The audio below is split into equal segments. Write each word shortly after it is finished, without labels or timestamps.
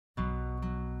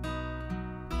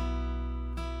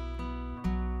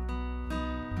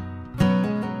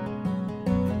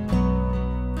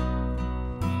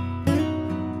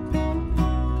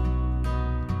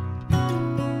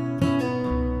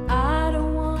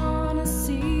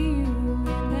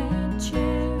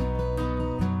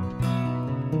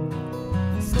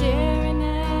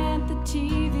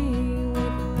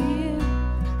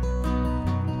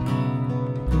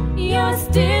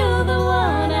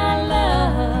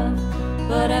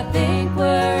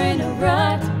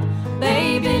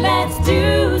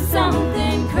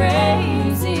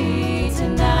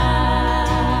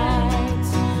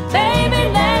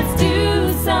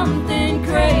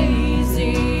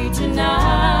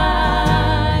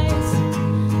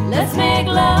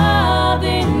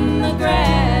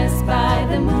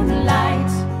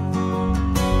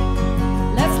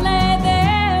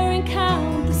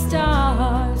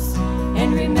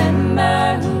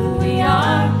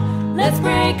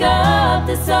break up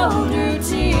this old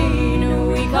routine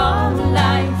we call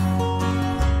life.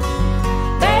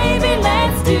 Baby,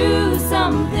 let's do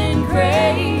something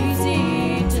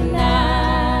crazy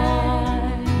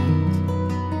tonight.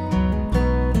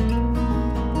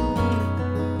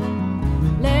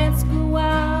 Let's go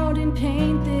out and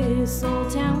paint this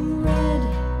old town red.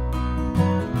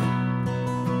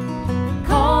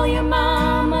 Call your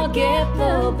mama, get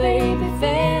the baby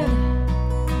fed.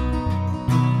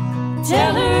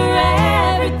 Tell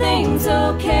her everything's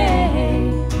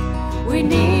okay. We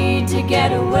need to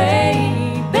get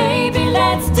away. Baby,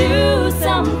 let's do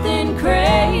something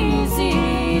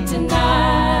crazy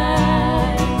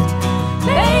tonight.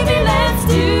 Baby, let's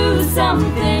do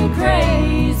something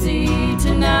crazy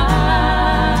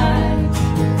tonight.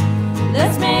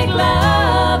 Let's make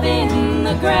love in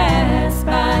the grass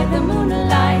by the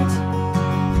moonlight.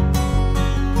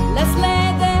 Let's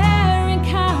lay there and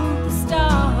count the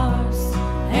stars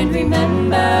and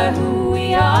remember who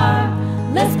we are.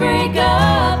 Let's break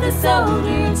up this old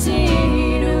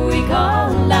routine we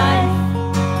call life.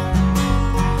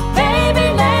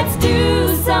 Baby, let's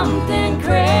do something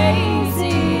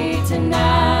crazy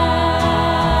tonight.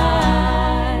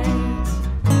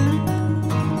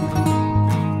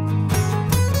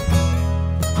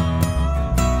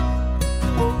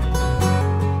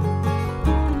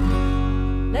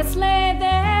 Let's lay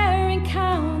there and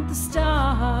count the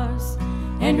stars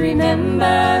and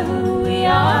remember who we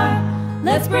are.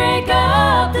 Let's break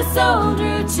up this old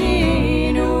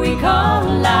routine we call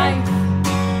life.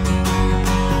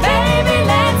 Baby,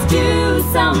 let's do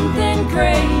something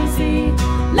crazy